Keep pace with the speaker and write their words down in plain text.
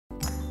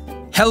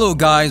Hello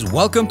guys,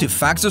 welcome to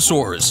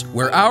Factsosaurus,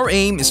 where our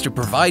aim is to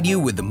provide you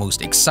with the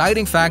most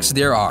exciting facts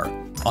there are.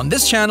 On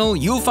this channel,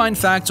 you'll find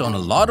facts on a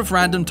lot of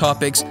random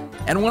topics,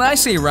 and when I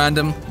say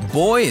random,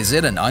 boy is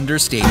it an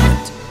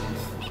understatement.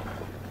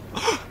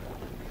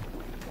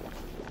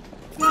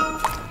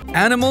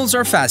 Animals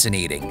are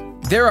fascinating.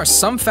 There are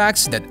some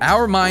facts that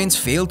our minds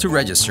fail to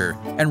register,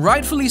 and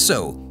rightfully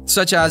so,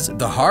 such as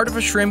the heart of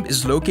a shrimp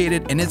is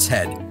located in its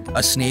head,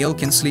 a snail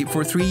can sleep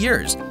for 3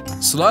 years,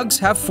 slugs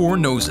have 4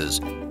 noses.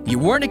 You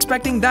weren't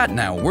expecting that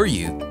now, were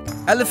you?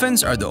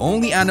 Elephants are the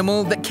only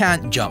animal that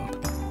can't jump.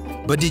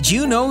 But did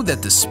you know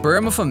that the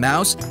sperm of a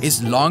mouse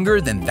is longer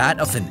than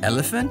that of an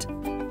elephant?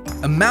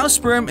 A mouse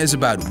sperm is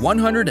about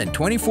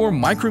 124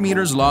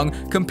 micrometers long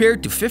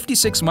compared to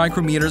 56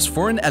 micrometers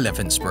for an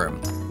elephant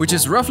sperm, which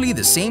is roughly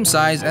the same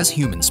size as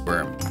human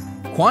sperm.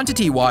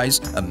 Quantity-wise,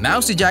 a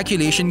mouse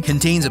ejaculation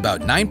contains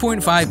about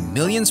 9.5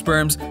 million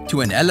sperms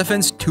to an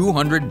elephant's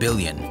 200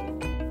 billion.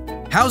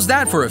 How's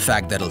that for a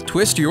fact that'll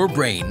twist your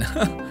brain?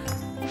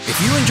 If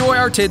you enjoy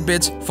our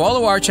tidbits,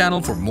 follow our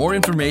channel for more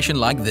information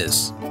like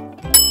this.